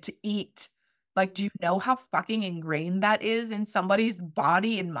government to eat. Like, do you know how fucking ingrained that is in somebody's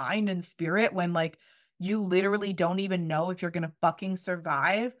body and mind and spirit when like you literally don't even know if you're gonna fucking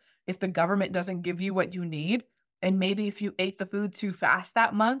survive if the government doesn't give you what you need? And maybe if you ate the food too fast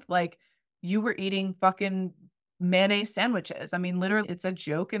that month, like you were eating fucking mayonnaise sandwiches. I mean, literally, it's a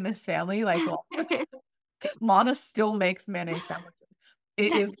joke in this family. Like, Lana still makes mayonnaise sandwiches.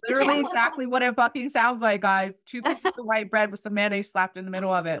 It is literally exactly what it fucking sounds like, guys. Two pieces of white bread with some mayonnaise slapped in the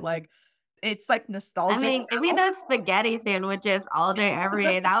middle of it. Like, it's like I nostalgic mean, give me now. those spaghetti sandwiches all day, every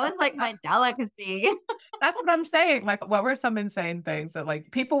day. That was like my delicacy. That's what I'm saying. Like, what were some insane things that like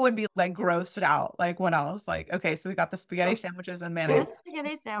people would be like grossed out? Like when I was like, okay, so we got the spaghetti sandwiches and mayonnaise. Those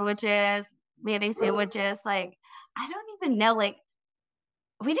spaghetti sandwiches, mayonnaise sandwiches, like, I don't even know, like,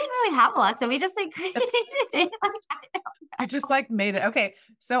 we didn't really have a lot, so we just, like, created it, like, I don't You just like made it. Okay,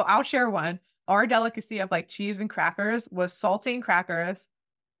 so I'll share one. Our delicacy of like cheese and crackers was saltine crackers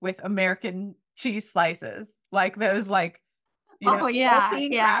with American cheese slices. Like those like, Oh, yeah, saltine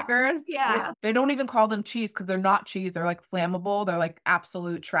yeah, crackers with, yeah, they don't even call them cheese because they're not cheese. They're like flammable. They're like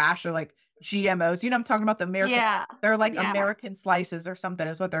absolute trash. They're like GMOs. I'm talking about the American, yeah, they're like yeah, American slices or something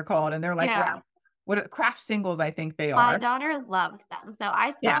is what they're called. And they're like yeah. round. Kraft singles, I think they My are. daughter loves them, so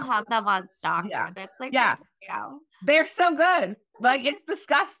I Yeah. still have them on stock Yeah. here. That's like Yeah. yeah. They're so good. Like, it's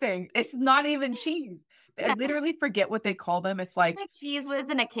disgusting. It's not even cheese. I Yeah, literally forget what they call them. It's like, like cheese whiz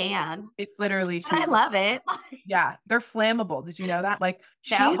in a can, it's literally and I cheese. love it. Yeah, they're flammable. Did you know that? Like,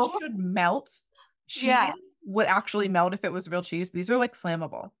 cheese No. should melt. Cheese Yeah. would actually melt if it was real cheese. These are like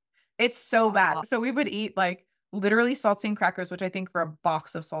flammable. It's so bad. Oh, So we would eat like literally saltine crackers, which I think for a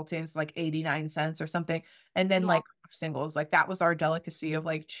box of saltines is like 89 cents or something. And then yeah. like singles, like that was our delicacy of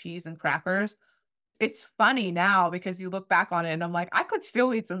like cheese and crackers. It's funny now because you look back on it and I'm like, I could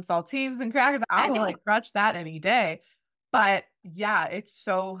still eat some saltines and crackers. I I will know. like crutch that any day. But yeah, it's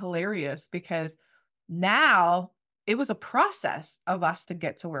so hilarious because now it was a process of us to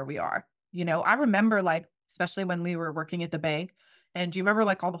get to where we are. I remember like, especially when we were working at the bank, and do you remember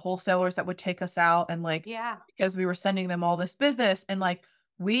like all the wholesalers that would take us out and like, Yeah. because we were sending them all this business and like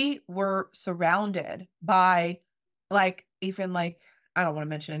we were surrounded by like even like I don't want to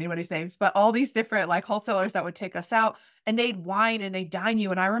mention anybody's names, but all these different like wholesalers that would take us out and they'd wine and they'd dine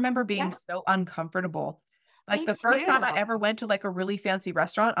you. And I remember being Yeah. so uncomfortable. Like Me the first time I too. ever went to like a really fancy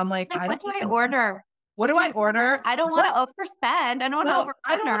restaurant, I'm like, Like, I what don't do I even, order? what do I order? I don't want What? to overspend. I don't want to Well,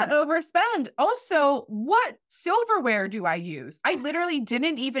 I don't want overorder. to overspend. Also, what silverware do I use? I literally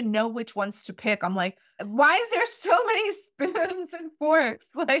didn't even know which ones to pick. I'm like, why is there so many spoons and forks?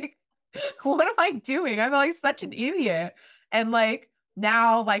 Like, what am I doing? I'm like such an idiot. And like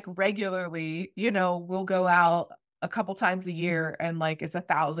now, like regularly, we'll go out a couple times a year and like it's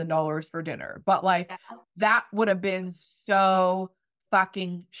 $1,000 for dinner. But like Yeah. that would have been so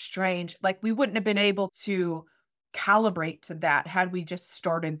fucking strange. Like we wouldn't have been able to calibrate to that had we just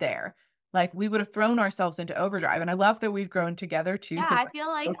started there. Like we would have thrown ourselves into overdrive. And I love that we've grown together too. Yeah, Cause I like feel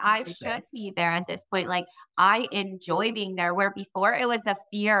like both I consistent. should be there at this point. Like, I enjoy being there, where before it was a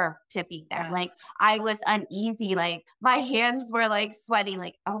fear to be there. Yes. Like, I was uneasy. Like, my hands were like sweating.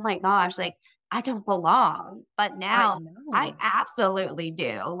 Like, oh my gosh, like, I don't belong. But I now I know. absolutely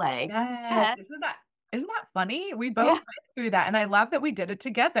do. Like, Yes. yeah, Isn't that funny? We both yeah, went through that. And I love that we did it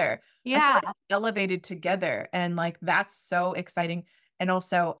together. I feel yeah. like we elevated together. And like that's so exciting. And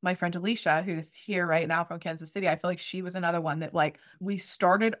also my friend Alicia, who's here right now from Kansas City, I feel like she was another one that like we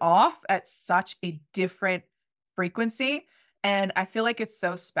started off at such a different frequency. And I feel like it's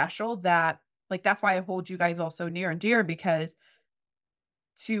so special that like that's why I hold you guys all so near and dear because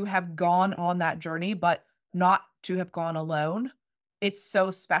to have gone on that journey, but not to have gone alone. It's so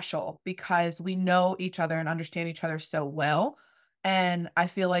special because we know each other and understand each other so well. And I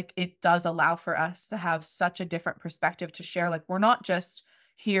feel like it does allow for us to have such a different perspective to share. Like, we're not just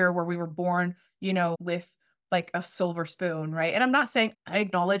here where we were born, with like a silver spoon, right? And I'm not saying I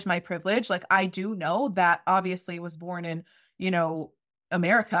acknowledge my privilege. Like, I do know that obviously was born in, you know,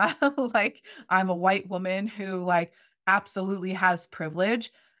 America. Like, I'm a white woman who, like, absolutely has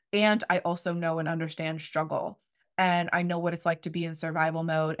privilege. And I also know and understand struggle. And I know what it's like to be in survival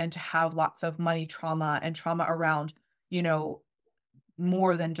mode and to have lots of money trauma and trauma around, you know,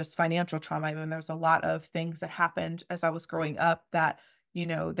 more than just financial trauma. I mean, there's a lot of things that happened as I was growing up that,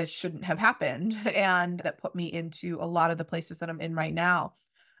 that shouldn't have happened and that put me into a lot of the places that I'm in right now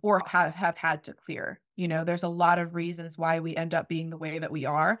or have had to clear. There's a lot of reasons why we end up being the way that we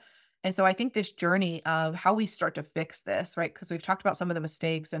are. And so I think this journey of how we start to fix this, right? Because we've talked about some of the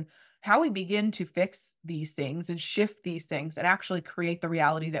mistakes and how we begin to fix these things and shift these things and actually create the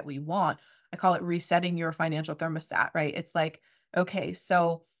reality that we want. I call it resetting your financial thermostat, right? It's like, okay,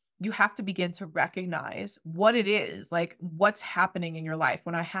 so you have to begin to recognize what it is, like what's happening in your life.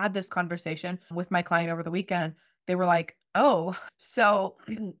 When I had this conversation with my client over the weekend, they were like, oh, so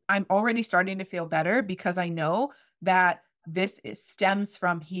I'm already starting to feel better because I know that stems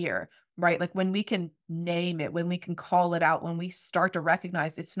from here, right? Like when we can name it, when we can call it out, when we start to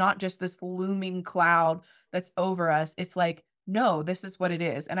recognize it's not just this looming cloud that's over us, it's like, no, this is what it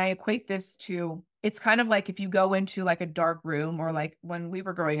is. And I equate this to it's kind of like if you go into like a dark room or like when we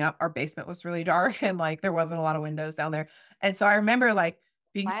were growing up, our basement was really dark and like there wasn't a lot of windows down there. And so I remember like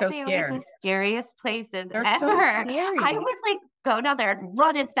being Why are so they always the scared. scariest places They're so ever? I scary. would like go down there and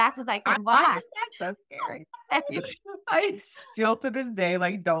run as fast as I I, can I walk. think that's so scary. I still to this day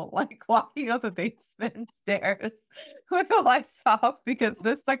like don't like walking up a basement stairs with the lights off because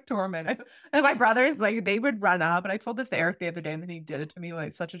this like torment. And my brothers like they would run up, and I told this to Eric the other day, and then he did it to me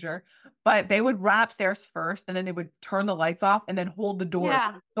like such a jerk. But they would run upstairs first, and then they would turn the lights off and then hold the door.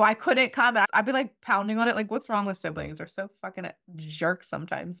 Yeah. So I couldn't come. I'd be like pounding on it, like what's wrong with siblings? They're so fucking jerks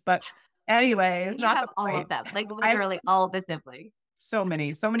sometimes. But anyway, it's You not have the all of point. them, like I have literally all of the siblings. so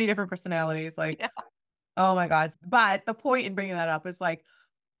many different personalities. Like Yeah. oh my God. But the point in bringing that up is like,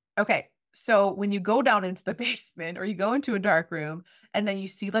 okay, So when you go down into the basement or you go into a dark room and then you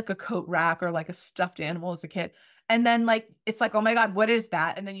see like a coat rack or like a stuffed animal as a kid, and then like, it's like, oh my God, what is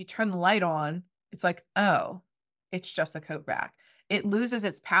that? And then you turn the light on, it's like, oh, it's just a coat rack. It loses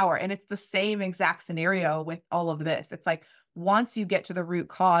its power. And it's the same exact scenario with all of this. It's like, once you get to the root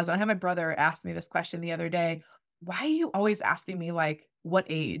cause, I had my brother ask me this question the other day. Why are you always asking me like what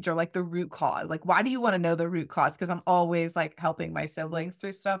age or like the root cause? Like, why do you want to know the root cause? Because I'm always like helping my siblings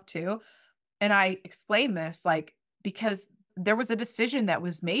through stuff too. And I explained this like, because there was a decision that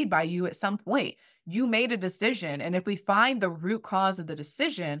was made by you at some point. You made a decision. And if we find the root cause of the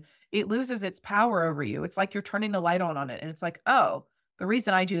decision, it loses its power over you. It's like you're turning the light on it. And it's like, oh, the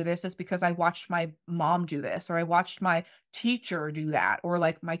reason I do this is because I watched my mom do this, or I watched my teacher do that, or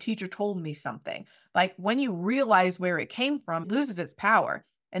like my teacher told me something. Like when you realize where it came from, it loses its power.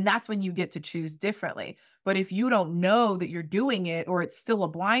 And that's when you get to choose differently. But if you don't know that you're doing it, or it's still a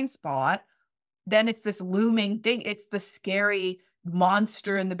blind spot, then it's this looming thing. It's the scary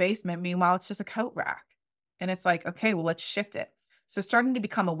monster in the basement. Meanwhile, it's just a coat rack. And it's like, okay, well, let's shift it. So starting to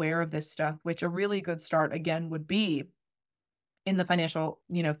become aware of this stuff, which a really good start again would be in the financial,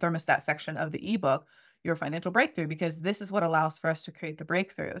 thermostat section of the ebook, Your Financial Breakthrough, because this is what allows for us to create the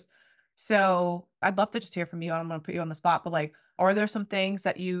breakthroughs. So I'd love to just hear from you. I'm going to put you on the spot, but like, are there some things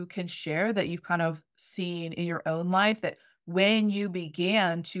that you can share that you've kind of seen in your own life that when you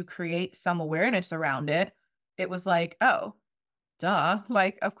began to create some awareness around it, it was like, oh, duh,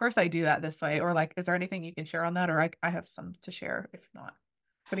 like, of course I do that this way. Or like, is there anything you can share on that? Or I have some to share if not.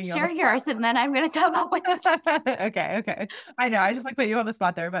 Putting you on Share the yours, spot. and then I'm going to come up with Okay. I know. I just like put you on the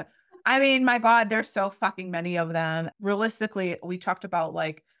spot there, but I mean, my God, there's so fucking many of them. Realistically, we talked about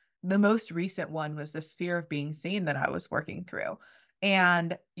like the most recent one was this fear of being seen that I was working through.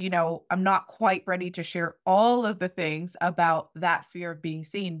 And, I'm not quite ready to share all of the things about that fear of being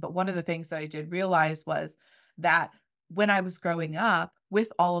seen. But one of the things that I did realize was that when I was growing up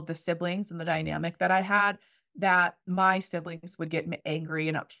with all of the siblings and the dynamic that I had, that my siblings would get angry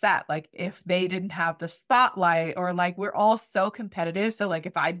and upset. Like if they didn't have the spotlight, or like we're all so competitive. So like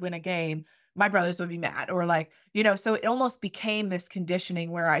if I'd win a game, my brothers would be mad, or like, so it almost became this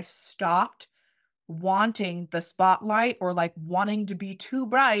conditioning where I stopped wanting the spotlight, or like wanting to be too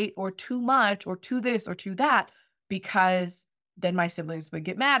bright or too much or too this or too that, because then my siblings would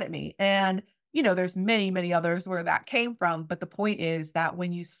get mad at me. And there's many, many others where that came from. But the point is that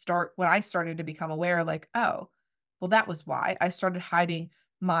when I started to become aware, like, oh, well, that was why I started hiding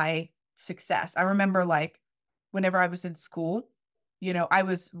my success. I remember like whenever I was in school, I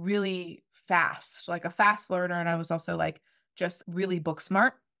was really fast, like a fast learner. And I was also like just really book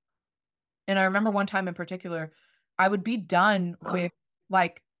smart. And I remember one time in particular, I would be done with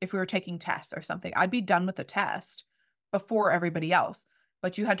like, if we were taking tests or something, I'd be done with the test before everybody else,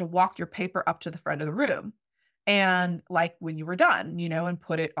 but you had to walk your paper up to the front of the room. And like when you were done, and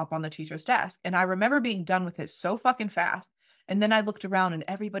put it up on the teacher's desk. And I remember being done with it so fucking fast. And then I looked around and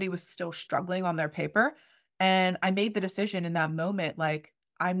everybody was still struggling on their paper. And I made the decision in that moment, like,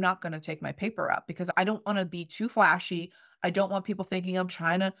 I'm not going to take my paper up because I don't want to be too flashy. I don't want people thinking I'm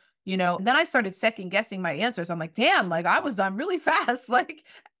trying to, and then I started second guessing my answers. I'm like, damn, like I was done really fast. Like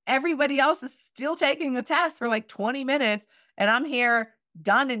everybody else is still taking the test for like 20 minutes and I'm here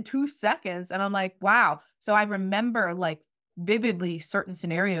done in 2 seconds. And I'm like, wow. So I remember like vividly certain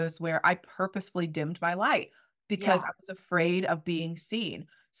scenarios where I purposefully dimmed my light because I was afraid of being seen.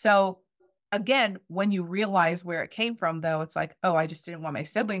 So again, when you realize where it came from, though, it's like, oh, I just didn't want my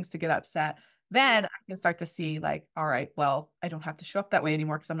siblings to get upset. Then I can start to see like, all right, well, I don't have to show up that way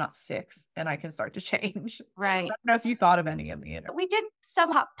anymore because I'm not 6 and I can start to change. Right. I don't know if you thought of any of the We did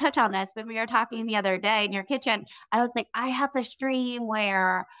somehow touch on this when we were talking the other day in your kitchen. I was like, I have this dream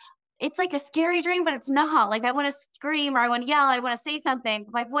where it's like a scary dream, but it's not. Like I want to scream or I want to yell, I want to say something.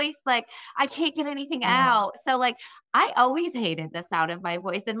 My voice, like I can't get anything out. So like I always hated the sound of my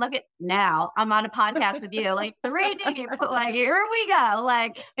voice. And look at now, I'm on a podcast with you, like 3 days, like here we go.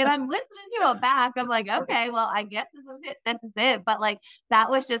 Like, and I'm listening to it back. I'm like, okay, well, I guess this is it. This is it. But like that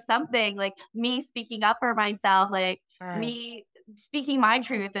was just something like me speaking up for myself, like me speaking my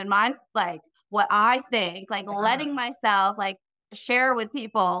truth and my like what I think, like letting myself like share with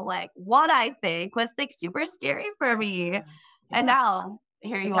people like what I think was like super scary for me. Yeah. And now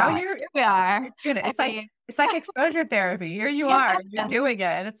here you are. Here we are. It's like exposure therapy. Here you are. You're doing it.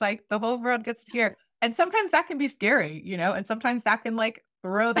 And it's like the whole world gets to hear. And sometimes that can be scary, and sometimes that can like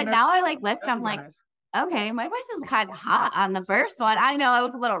throw the. But now I like listen, I'm like, okay, my voice is kind of hot on the first one. I know I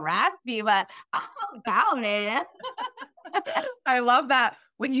was a little raspy, but I'm about it. I love that.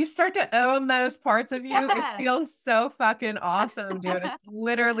 When you start to own those parts of you, it feels so fucking awesome, dude. It's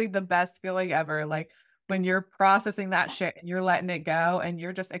literally the best feeling ever. Like when you're processing that shit and you're letting it go and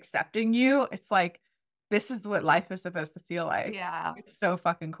you're just accepting you, it's like, this is what life is supposed to feel like. Yeah. It's so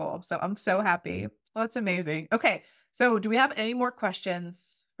fucking cool. So I'm so happy. Oh, it's amazing. Okay. So do we have any more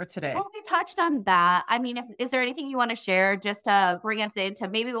questions for today? Well, we touched on that. I mean, is there anything you want to share just to bring us into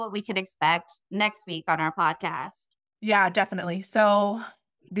maybe what we can expect next week on our podcast? Yeah, definitely. So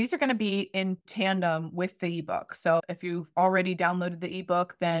these are going to be in tandem with the ebook. So if you've already downloaded the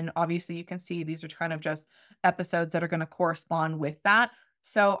ebook, then obviously you can see these are kind of just episodes that are going to correspond with that.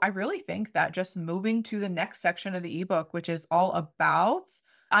 So I really think that just moving to the next section of the ebook, which is all about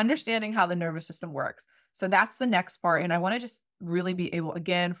understanding how the nervous system works. So that's the next part. And I want to just really be able,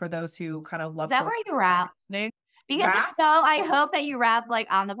 again, for those who kind of love Is that where you rap? Speaking of so, I hope that you rap like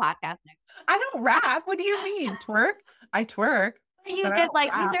on the podcast next. I don't rap. What do you mean? Twerk? I twerk. You did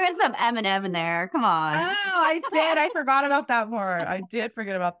like you threw in some Eminem in there. Come on. Oh, I did. I forgot about that part. I did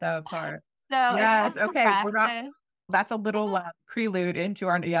forget about that part. So yes, okay. We're not. That's a little prelude into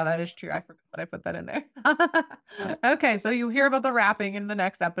our. Yeah, that is true. I forgot that I put that in there. Okay, so you hear about the rapping in the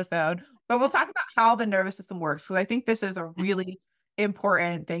next episode, but we'll talk about how the nervous system works. So I think this is a really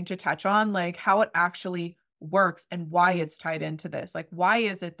important thing to touch on, like how it actually works and why it's tied into this. Like, why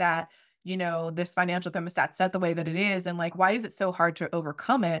is it that this financial thermostat set the way that it is? And like, why is it so hard to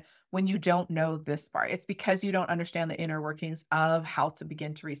overcome it when you don't know this part? It's because you don't understand the inner workings of how to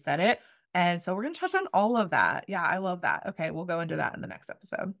begin to reset it. And so we're going to touch on all of that. Yeah, I love that. Okay, we'll go into that in the next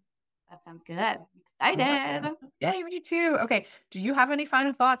episode. That sounds good. Excited. Awesome. Yeah, you do too. Okay, do you have any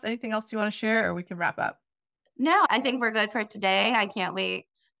final thoughts? Anything else you want to share, or we can wrap up? No, I think we're good for today. I can't wait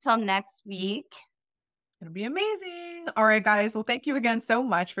till next week. It'll be amazing. All right, guys. Well, thank you again so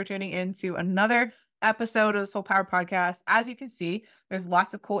much for tuning in to another episode of the Soul Power Podcast. As you can see, there's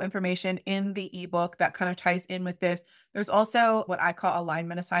lots of cool information in the ebook that kind of ties in with this. There's also what I call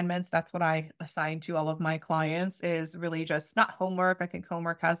alignment assignments. That's what I assign to all of my clients, is really just not homework. I think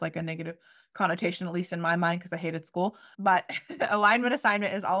homework has like a negative connotation, at least in my mind, because I hated school. But alignment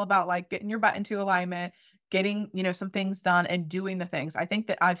assignment is all about like getting your butt into alignment, getting, some things done and doing the things. I think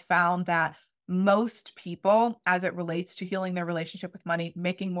that I've found that most people, as it relates to healing their relationship with money,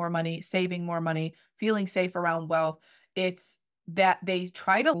 making more money, saving more money, feeling safe around wealth, it's that they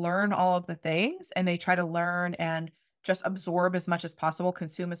try to learn all of the things and they try to learn and just absorb as much as possible,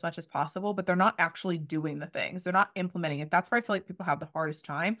 consume as much as possible, but they're not actually doing the things. They're not implementing it. That's where I feel like people have the hardest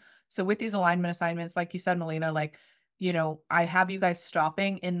time. So with these alignment assignments, like you said, Melina, like, I have you guys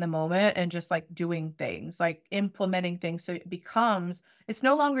stopping in the moment and just like doing things, like implementing things. So it's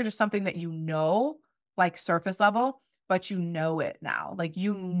no longer just something that like surface level, but it now. Like,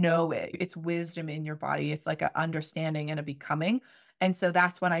 it. It's wisdom in your body. It's like an understanding and a becoming. And so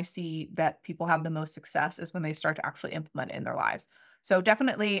that's when I see that people have the most success, is when they start to actually implement it in their lives. So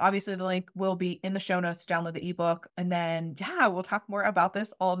definitely, obviously, the link will be in the show notes to download the ebook. And then, we'll talk more about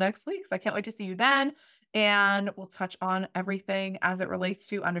this all next week. So I can't wait to see you then. And we'll touch on everything as it relates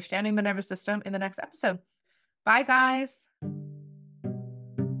to understanding the nervous system in the next episode. Bye, guys.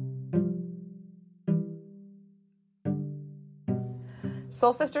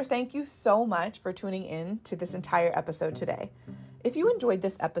 Soul Sister, thank you so much for tuning in to this entire episode today. If you enjoyed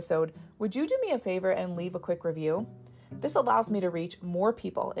this episode, would you do me a favor and leave a quick review? This allows me to reach more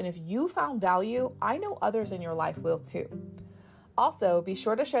people, and if you found value, I know others in your life will too. Also, be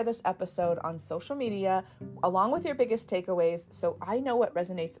sure to share this episode on social media along with your biggest takeaways so I know what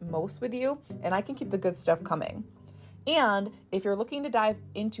resonates most with you and I can keep the good stuff coming. And if you're looking to dive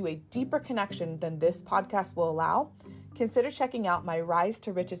into a deeper connection than this podcast will allow, consider checking out my Rise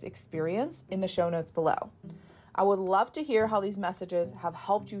to Riches experience in the show notes below. I would love to hear how these messages have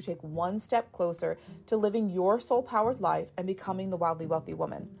helped you take one step closer to living your soul-powered life and becoming the wildly wealthy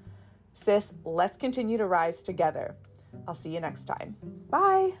woman. Sis, let's continue to rise together. I'll see you next time.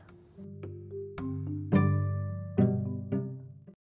 Bye.